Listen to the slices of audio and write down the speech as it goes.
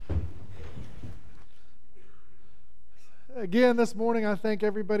Again, this morning, I thank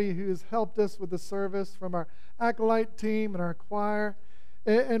everybody who has helped us with the service, from our acolyte team and our choir.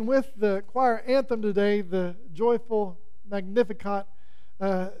 And with the choir anthem today, the Joyful Magnificat,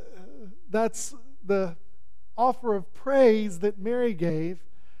 that's the offer of praise that Mary gave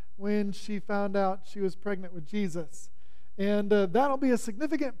when she found out she was pregnant with Jesus. And that'll be a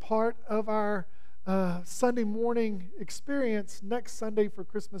significant part of our Sunday morning experience next Sunday for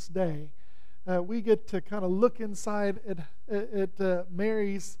Christmas Day. We get to kind of look inside at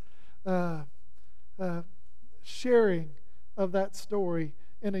Mary's sharing of that story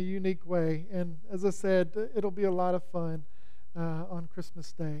in a unique way. And as I said, it'll be a lot of fun on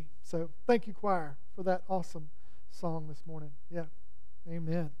Christmas Day. So thank you, choir, for that awesome song this morning. Yeah,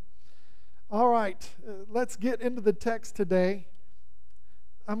 amen. All right, let's get into the text today.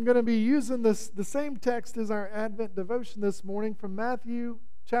 I'm going to be using the same text as our Advent devotion this morning from Matthew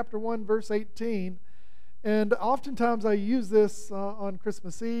chapter 1, verse 18. And oftentimes I use this on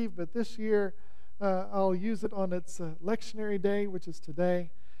Christmas Eve, but this year I'll use it on its lectionary day, which is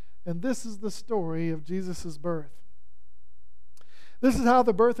today. And this is the story of Jesus' birth. This is how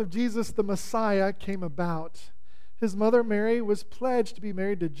the birth of Jesus the Messiah came about. His mother Mary was pledged to be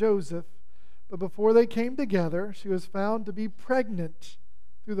married to Joseph, but before they came together, she was found to be pregnant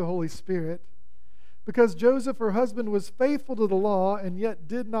through the Holy Spirit. Because Joseph, her husband, was faithful to the law and yet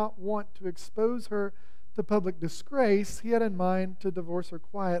did not want to expose her to public disgrace, he had in mind to divorce her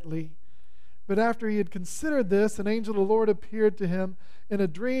quietly. But after he had considered this, an angel of the Lord appeared to him in a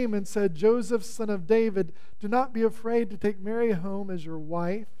dream and said, "Joseph, son of David, do not be afraid to take Mary home as your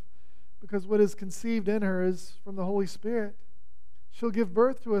wife, because what is conceived in her is from the Holy Spirit. She'll give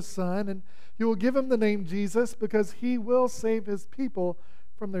birth to a son, and you will give him the name Jesus, because he will save his people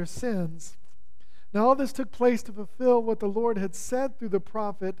from their sins." Now all this took place to fulfill what the Lord had said through the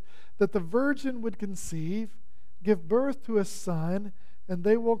prophet, that the virgin would conceive, give birth to a son, and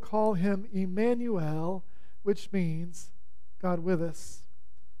they will call him Emmanuel, which means God with us.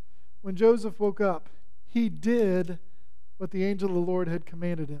 When Joseph woke up, he did what the angel of the Lord had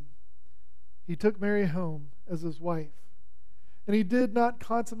commanded him. He took Mary home as his wife, and he did not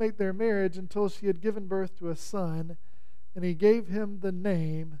consummate their marriage until she had given birth to a son, and he gave him the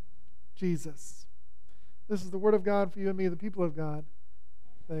name Jesus. This is the word of God for you and me, the people of God.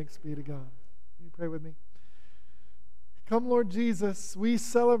 Thanks be to God. Will you pray with me? Come, Lord Jesus, we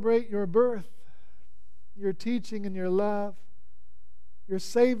celebrate your birth, your teaching and your love, your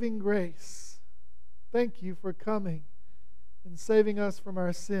saving grace. Thank you for coming and saving us from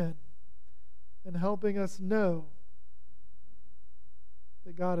our sin and helping us know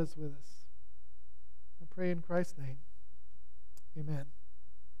that God is with us. I pray in Christ's name. Amen.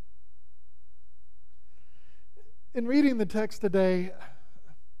 In reading the text today,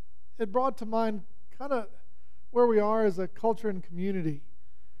 it brought to mind kind of where we are as a culture and community,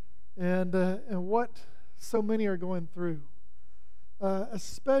 and what so many are going through,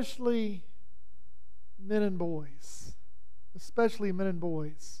 especially men and boys. Especially men and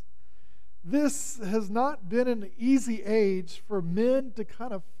boys. This has not been an easy age for men to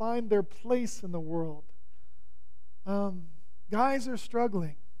kind of find their place in the world. Guys are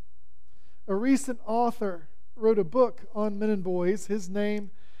struggling. A recent author wrote a book on men and boys. His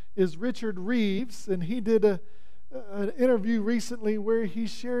name is Richard Reeves, and he did an interview recently where he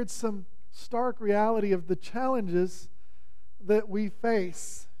shared some stark reality of the challenges that we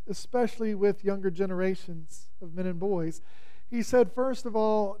face, especially with younger generations of men and boys. He said, first of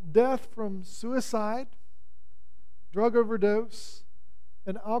all, death from suicide, drug overdose,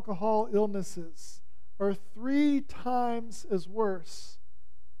 and alcohol illnesses are 3 times as worse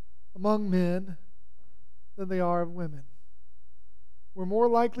among men than they are of women. We're more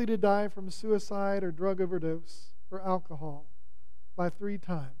likely to die from suicide or drug overdose or alcohol by 3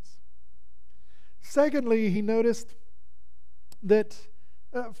 times. Secondly, he noticed that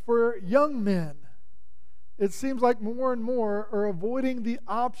for young men, it seems like more and more are avoiding the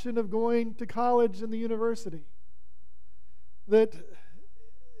option of going to college and the university. That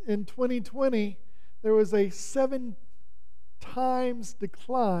in 2020, there was a 7 times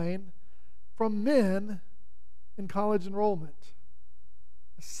decline from men in college enrollment.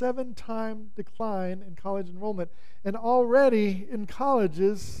 A 7-time decline in college enrollment. And already in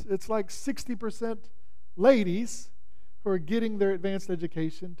colleges, it's like 60% ladies who are getting their advanced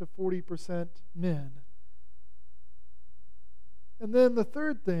education to 40% men. And then the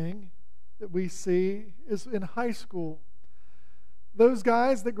third thing that we see is in high school. Those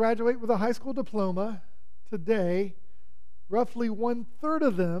guys that graduate with a high school diploma today, roughly 1/3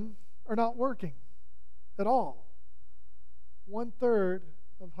 of them are not working at all. 1/3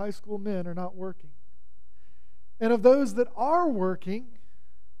 of high school men are not working. And of those that are working,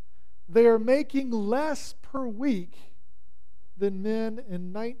 they are making less per week than men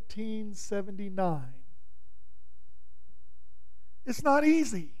in 1979. It's not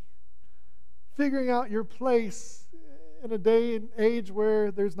easy figuring out your place in a day and age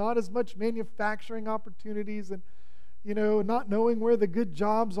where there's not as much manufacturing opportunities and, not knowing where the good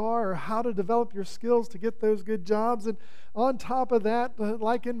jobs are or how to develop your skills to get those good jobs. And on top of that,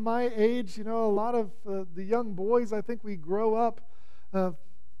 like in my age, a lot of the young boys, I think we grow up,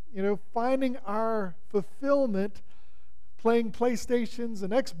 finding our fulfillment playing PlayStations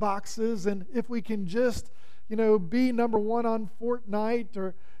and Xboxes, and if we can just, be number one on Fortnite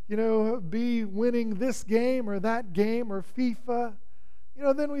or, be winning this game or that game or FIFA,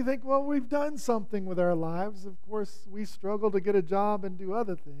 then we think, well, we've done something with our lives. Of course, we struggle to get a job and do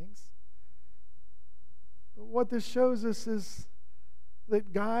other things. But what this shows us is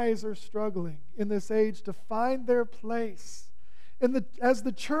that guys are struggling in this age to find their place. As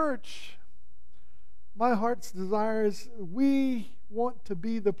the church, my heart's desire is we want to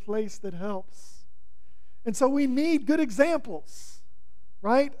be the place that helps. And so we need good examples,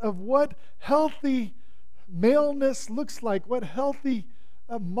 right, of what healthy maleness looks like, what healthy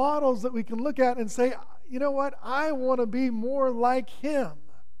models that we can look at and say, you know what, I want to be more like him.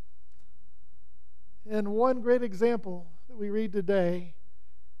 And one great example that we read today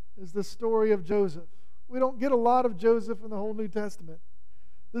is the story of Joseph. We don't get a lot of Joseph in the whole New Testament.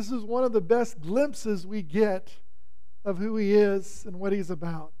 This is one of the best glimpses we get of who he is and what he's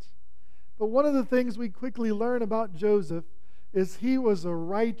about. But one of the things we quickly learn about Joseph is he was a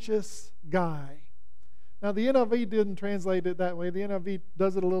righteous guy. Now, the NIV didn't translate it that way. The NIV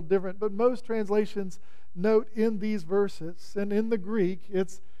does it a little different. But most translations note in these verses, and in the Greek,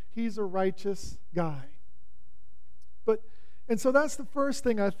 he's a righteous guy. And so that's the first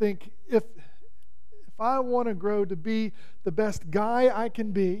thing I think. If I want to grow to be the best guy I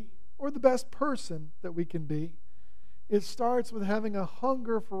can be, or the best person that we can be, it starts with having a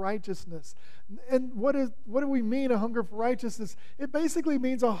hunger for righteousness. And what do we mean, a hunger for righteousness? It basically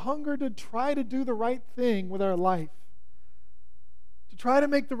means a hunger to try to do the right thing with our life, to try to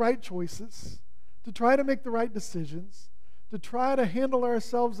make the right choices, to try to make the right decisions, to try to handle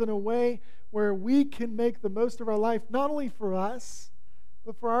ourselves in a way where we can make the most of our life, not only for us,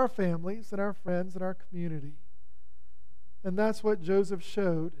 but for our families and our friends and our community. And that's what Joseph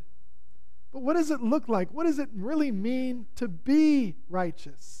showed. But what does it look like? What does it really mean to be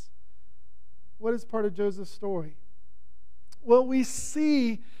righteous? What is part of Joseph's story? Well, we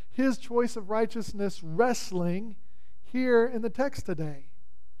see his choice of righteousness wrestling here in the text today.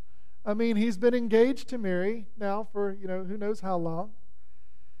 I mean, he's been engaged to Mary now for, who knows how long.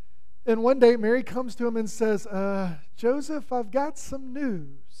 And one day Mary comes to him and says, Joseph, I've got some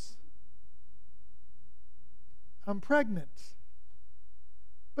news. I'm pregnant.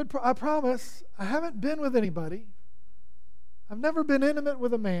 But I promise, I haven't been with anybody. I've never been intimate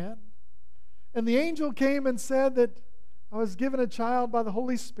with a man. And the angel came and said that I was given a child by the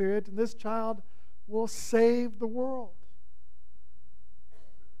Holy Spirit, and this child will save the world.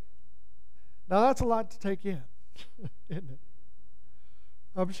 Now that's a lot to take in, isn't it?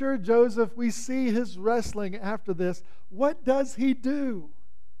 I'm sure Joseph, we see his wrestling after this. What does he do?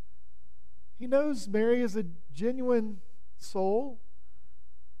 He knows Mary is a genuine soul.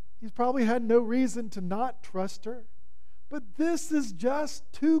 He's probably had no reason to not trust her. But this is just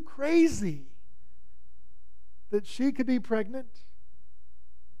too crazy that she could be pregnant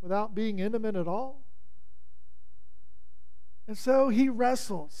without being intimate at all. And so he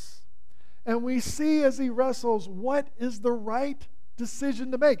wrestles. And we see as he wrestles, what is the right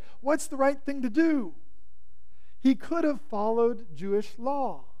decision to make? What's the right thing to do? He could have followed Jewish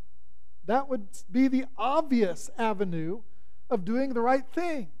law. That would be the obvious avenue of doing the right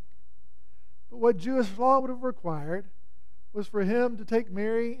thing. But what Jewish law would have required was for him to take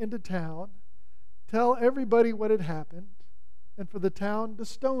Mary into town, tell everybody what had happened, and for the town to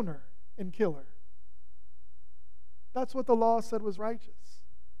stone her and kill her. That's what the law said was righteous.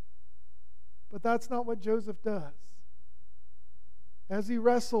 But that's not what Joseph does. As he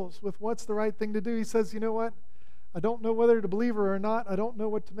wrestles with what's the right thing to do, he says, you know what? I don't know whether to believe her or not. I don't know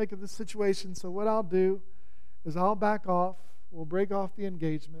what to make of this situation. So what I'll do is I'll back off. We'll break off the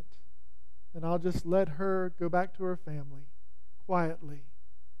engagement. And I'll just let her go back to her family quietly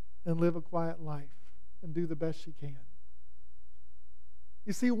and live a quiet life and do the best she can.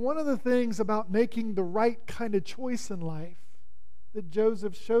 You see, one of the things about making the right kind of choice in life that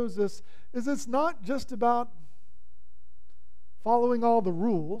Joseph shows us is it's not just about following all the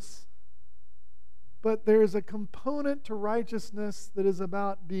rules, but there's a component to righteousness that is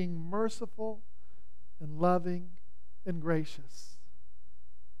about being merciful and loving and gracious.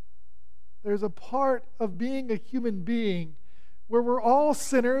 There's a part of being a human being where we're all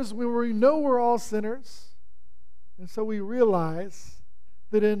sinners, where we know we're all sinners, and so we realize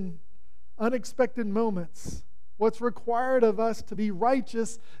that in unexpected moments, what's required of us to be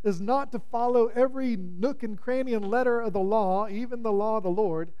righteous is not to follow every nook and cranny and letter of the law, even the law of the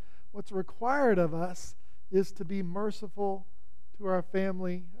Lord. What's required of us is to be merciful to our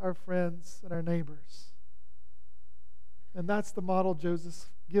family, our friends, and our neighbors. And that's the model Joseph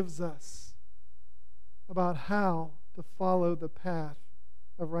gives us about how to follow the path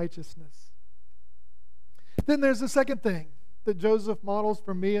of righteousness. Then there's the second thing that Joseph models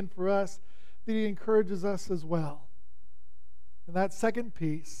for me and for us that he encourages us as well. And that second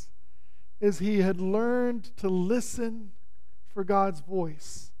piece is he had learned to listen for God's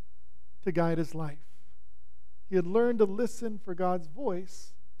voice to guide his life. He had learned to listen for God's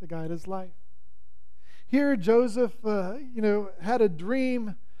voice to guide his life. Here Joseph, had a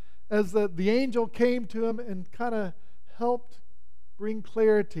dream as the angel came to him and kind of helped bring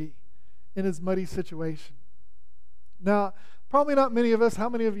clarity in his muddy situation. Now, probably not many of us. How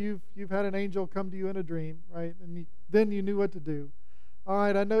many of you've had an angel come to you in a dream, right? And then you knew what to do. All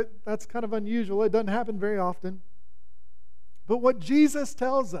right, I know that's kind of unusual. It doesn't happen very often. But what Jesus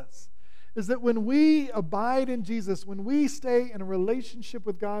tells us is that when we abide in Jesus, when we stay in a relationship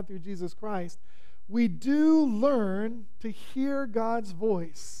with God through Jesus Christ, we do learn to hear God's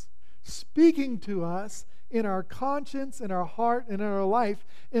voice speaking to us in our conscience, in our heart, and in our life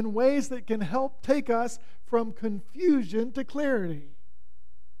in ways that can help take us from confusion to clarity.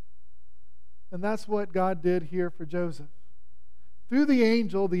 And that's what God did here for Joseph. Through the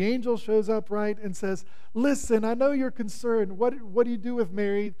angel shows up, right, and says, listen, I know you're concerned. What do you do with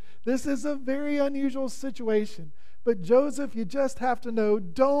Mary? This is a very unusual situation. But Joseph, you just have to know,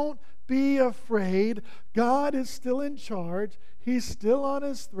 don't be afraid. God is still in charge. He's still on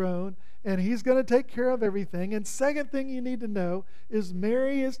his throne, and he's going to take care of everything. And second thing you need to know is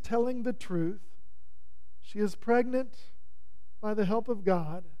Mary is telling the truth. She is pregnant by the help of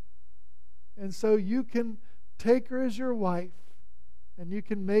God. And so you can take her as your wife, and you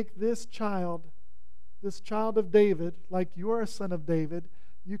can make this child of David, like you are a son of David,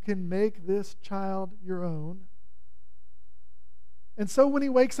 you can make this child your own. And so when he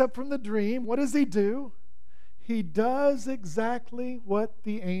wakes up from the dream, what does he do? He does exactly what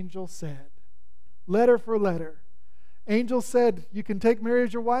the angel said, letter for letter. Angel said, you can take Mary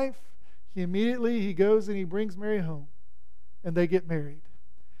as your wife. He goes and he brings Mary home, and they get married.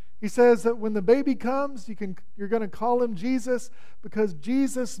 He says that when the baby comes, you're going to call him Jesus, because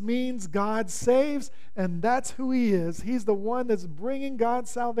Jesus means God saves, and that's who he is. He's the one that's bringing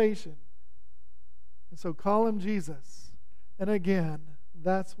God's salvation. And so call him Jesus. And again,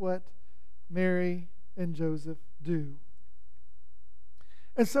 that's what Mary and Joseph do.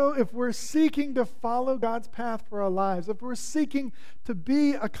 And so if we're seeking to follow God's path for our lives, if we're seeking to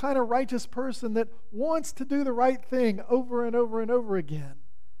be a kind of righteous person that wants to do the right thing over and over and over again,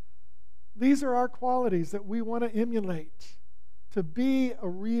 these are our qualities that we want to emulate. To be a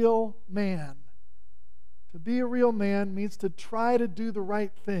real man. To be a real man means to try to do the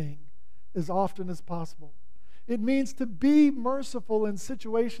right thing as often as possible. It means to be merciful in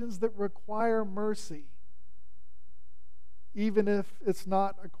situations that require mercy, even if it's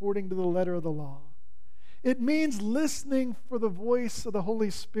not according to the letter of the law. It means listening for the voice of the Holy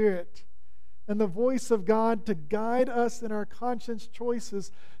Spirit and the voice of God to guide us in our conscience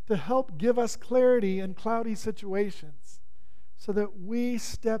choices, to help give us clarity in cloudy situations so that we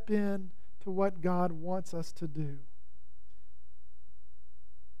step in to what God wants us to do.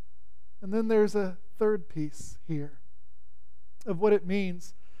 And then there's a third piece here of what it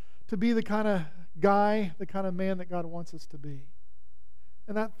means to be the kind of guy, the kind of man that God wants us to be.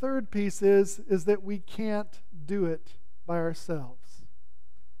 And that third piece is that we can't do it by ourselves.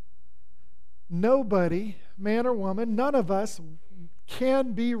 Nobody, man or woman, none of us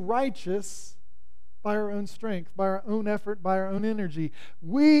can be righteous by our own strength, by our own effort, by our own energy.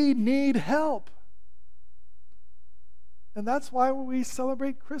 We need help. And that's why we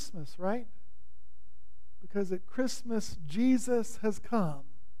celebrate Christmas, right? Because at Christmas, Jesus has come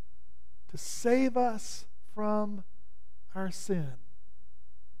to save us from our sin,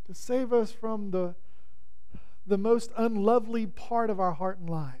 to save us from the most unlovely part of our heart and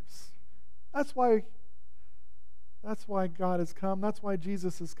lives. That's why God has come. That's why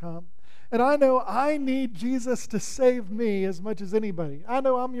Jesus has come. And I know I need Jesus to save me as much as anybody. I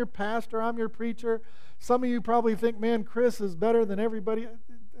know I'm your pastor, I'm your preacher. Some of you probably think, man, Chris is better than everybody.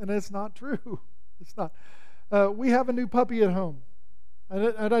 And it's not true. It's not. We have a new puppy at home.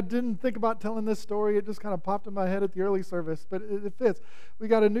 And I didn't think about telling this story. It just kind of popped in my head at the early service, but it fits. We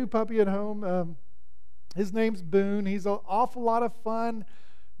got a new puppy at home. His name's Boone. He's an awful lot of fun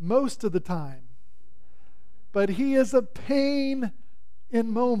most of the time. But he is a pain in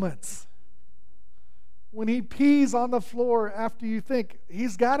moments. When he pees on the floor after you think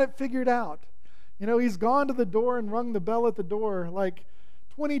he's got it figured out. You know, he's gone to the door and rung the bell at the door like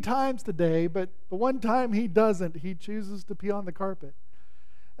 20 times today, but the one time he doesn't, he chooses to pee on the carpet.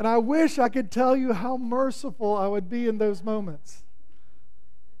 And I wish I could tell you how merciful I would be in those moments.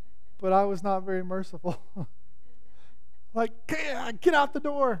 But I was not very merciful. Like, get out the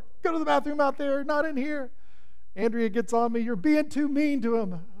door. Go to the bathroom out there, not in here. Andrea gets on me. You're being too mean to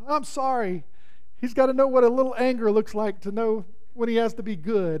him. I'm sorry. He's got to know what a little anger looks like to know when he has to be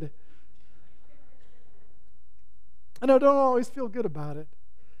good. And I don't always feel good about it.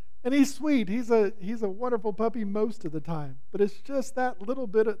 And he's sweet. He's a wonderful puppy most of the time. But it's just that little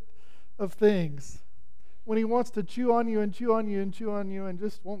bit of things. When he wants to chew on you and chew on you and chew on you and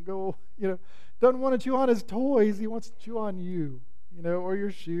just won't go, doesn't want to chew on his toys. He wants to chew on you, or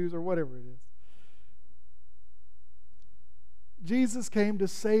your shoes or whatever it is. Jesus came to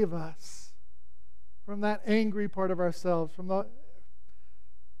save us from that angry part of ourselves, from the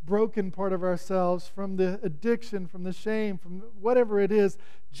broken part of ourselves, from the addiction, from the shame, from whatever it is.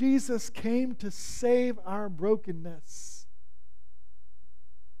 Jesus came to save our brokenness.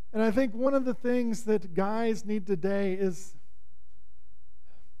 And I think one of the things that guys need today is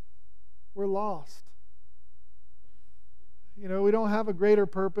we're lost. We don't have a greater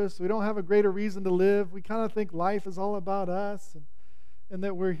purpose. We don't have a greater reason to live. We kind of think life is all about us and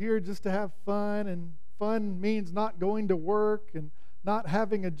that we're here just to have fun. And fun means not going to work and not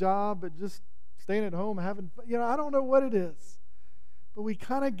having a job, but just staying at home, having fun. I don't know what it is. But we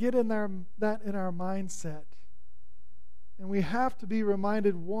kind of get in that in our mindset. And we have to be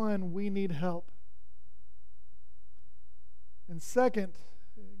reminded, one, we need help. And second,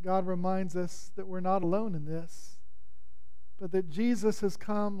 God reminds us that we're not alone in this, but that Jesus has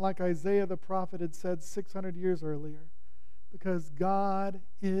come, like Isaiah the prophet had said 600 years earlier, because God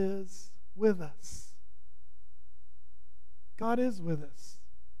is with us. God is with us.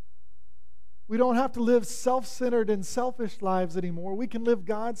 We don't have to live self-centered and selfish lives anymore. We can live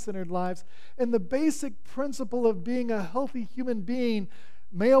God-centered lives. And the basic principle of being a healthy human being,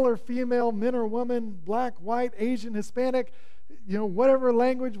 male or female, men or women, black, white, Asian, Hispanic, whatever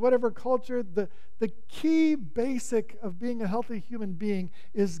language, whatever culture, the key basic of being a healthy human being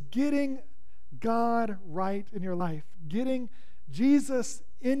is getting God right in your life, getting Jesus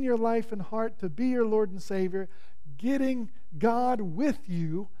in your life and heart to be your Lord and Savior, getting God with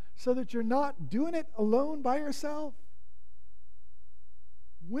you so that you're not doing it alone by yourself.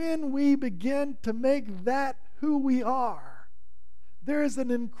 When we begin to make that who we are, there is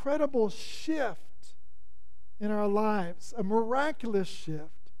an incredible shift in our lives, a miraculous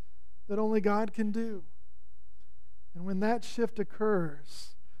shift that only God can do. And when that shift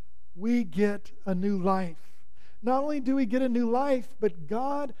occurs, we get a new life. Not only do we get a new life, but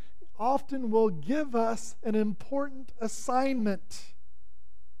God often will give us an important assignment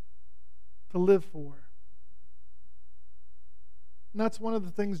to live for. And that's one of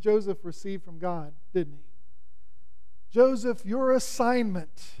the things Joseph received from God, didn't he? Joseph, your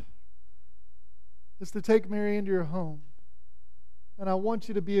assignment is to take Mary into your home, and I want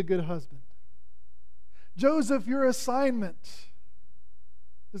you to be a good husband. Joseph, your assignment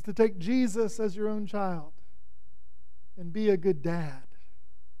is to take Jesus as your own child and be a good dad.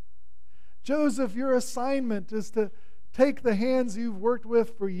 Joseph, your assignment is to take the hands you've worked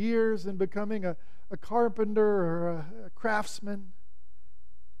with for years in becoming a carpenter or a craftsman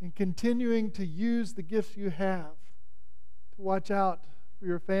and continuing to use the gifts you have to watch out for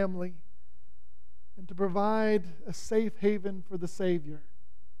your family and to provide a safe haven for the Savior.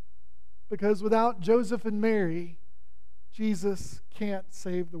 Because without Joseph and Mary, Jesus can't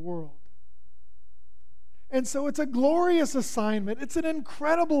save the world. And so it's a glorious assignment. It's an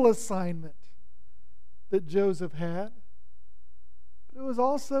incredible assignment that Joseph had. But it was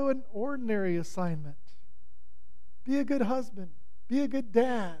also an ordinary assignment. Be a good husband. Be a good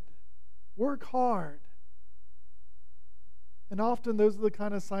dad. Work hard. And often those are the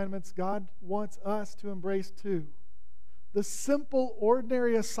kind of assignments God wants us to embrace too. The simple,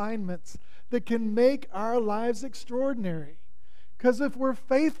 ordinary assignments that can make our lives extraordinary. Because if we're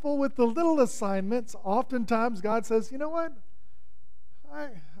faithful with the little assignments, oftentimes God says, you know what?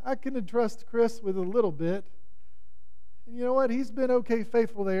 I can entrust Chris with a little bit. And you know what? He's been okay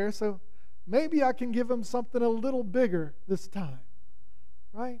faithful there, so maybe I can give him something a little bigger this time.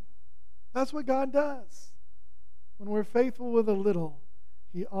 Right? That's what God does. When we're faithful with a little,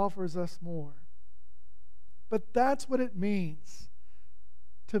 He offers us more. But that's what it means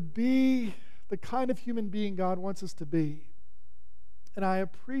to be the kind of human being God wants us to be. And I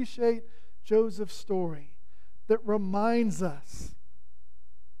appreciate Joseph's story that reminds us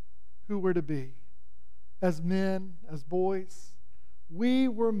who we're to be as men, as boys. We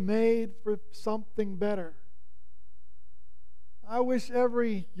were made for something better. I wish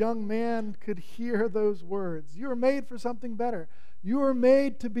every young man could hear those words. You are made for something better. You are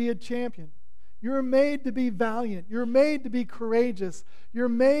made to be a champion. You're made to be valiant. You're made to be courageous. You're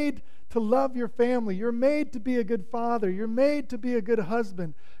made to love your family. You're made to be a good father. You're made to be a good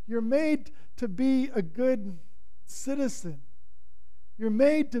husband. You're made to be a good citizen. You're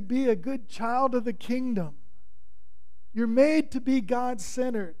made to be a good child of the kingdom. You're made to be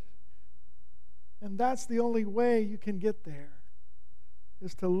God-centered. And that's the only way you can get there,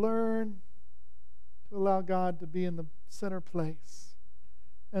 is to learn to allow God to be in the center place.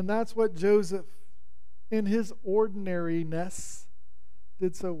 And that's what Joseph, in his ordinariness,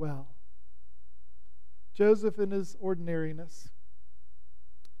 did so well. Joseph, in his ordinariness,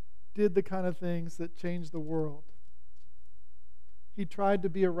 did the kind of things that changed the world. He tried to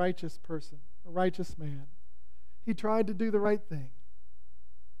be a righteous person, a righteous man. He tried to do the right thing.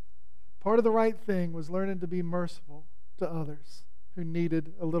 Part of the right thing was learning to be merciful to others who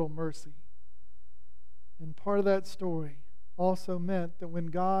needed a little mercy. And part of that story also meant that when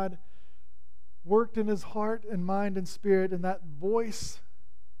God worked in his heart and mind and spirit, and that voice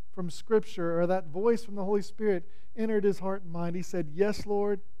from Scripture, or that voice from the Holy Spirit, entered his heart and mind, he said, "Yes,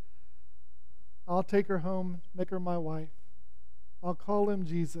 Lord, I'll take her home, make her my wife. I'll call him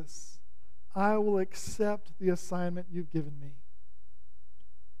Jesus. I will accept the assignment you've given me."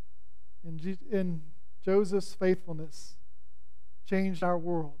 And Joseph's faithfulness changed our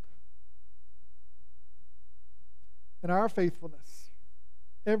world. And our faithfulness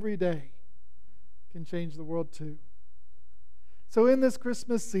every day can change the world too. So in this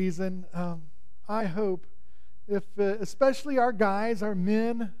Christmas season, I hope, especially our guys, our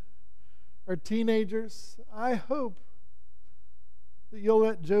men, our teenagers, I hope that you'll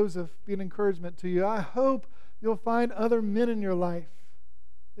let Joseph be an encouragement to you. I hope you'll find other men in your life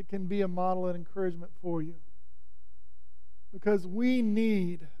that can be a model and encouragement for you. Because we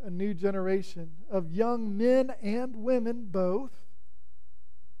need a new generation of young men and women both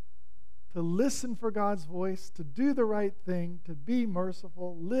to listen for God's voice, to do the right thing, to be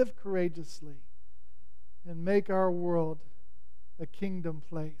merciful, live courageously, and make our world a kingdom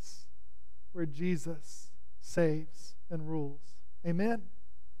place where Jesus saves and rules. Amen?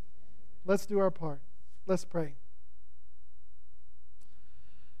 Let's do our part. Let's pray.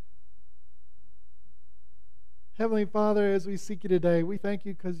 Heavenly Father, as we seek you today, we thank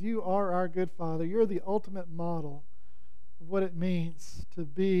you because you are our good Father. You're the ultimate model of what it means to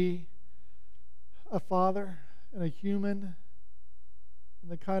be a father and a human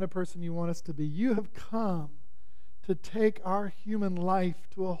and the kind of person you want us to be. You have come to take our human life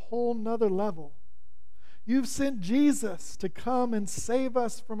to a whole nother level. You've sent Jesus to come and save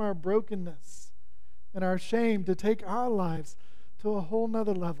us from our brokenness and our shame, to take our lives to a whole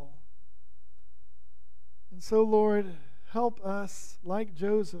nother level. And so, Lord, help us, like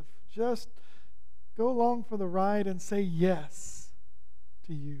Joseph, just go along for the ride and say yes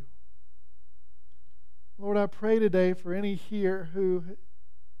to you. Lord, I pray today for any here who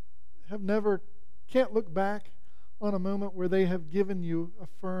can't look back on a moment where they have given you a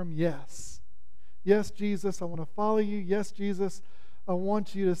firm yes. Yes, Jesus, I want to follow you. Yes, Jesus, I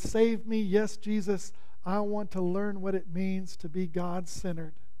want you to save me. Yes, Jesus, I want to learn what it means to be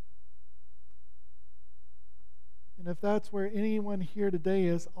God-centered. And if that's where anyone here today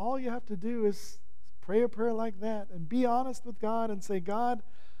is, all you have to do is pray a prayer like that and be honest with God and say, God,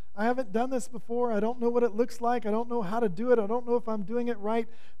 I haven't done this before. I don't know what it looks like. I don't know how to do it. I don't know if I'm doing it right,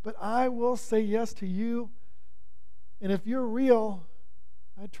 but I will say yes to you. And if you're real,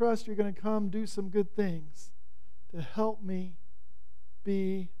 I trust you're going to come do some good things to help me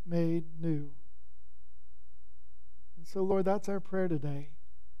be made new. And so, Lord, that's our prayer today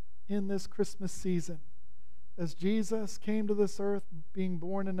in this Christmas season. As Jesus came to this earth being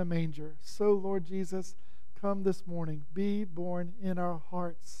born in a manger, so, Lord Jesus, come this morning, be born in our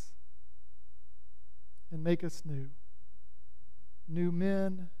hearts and make us new. New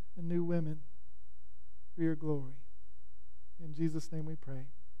men and new women for your glory. In Jesus' name we pray.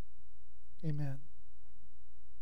 Amen.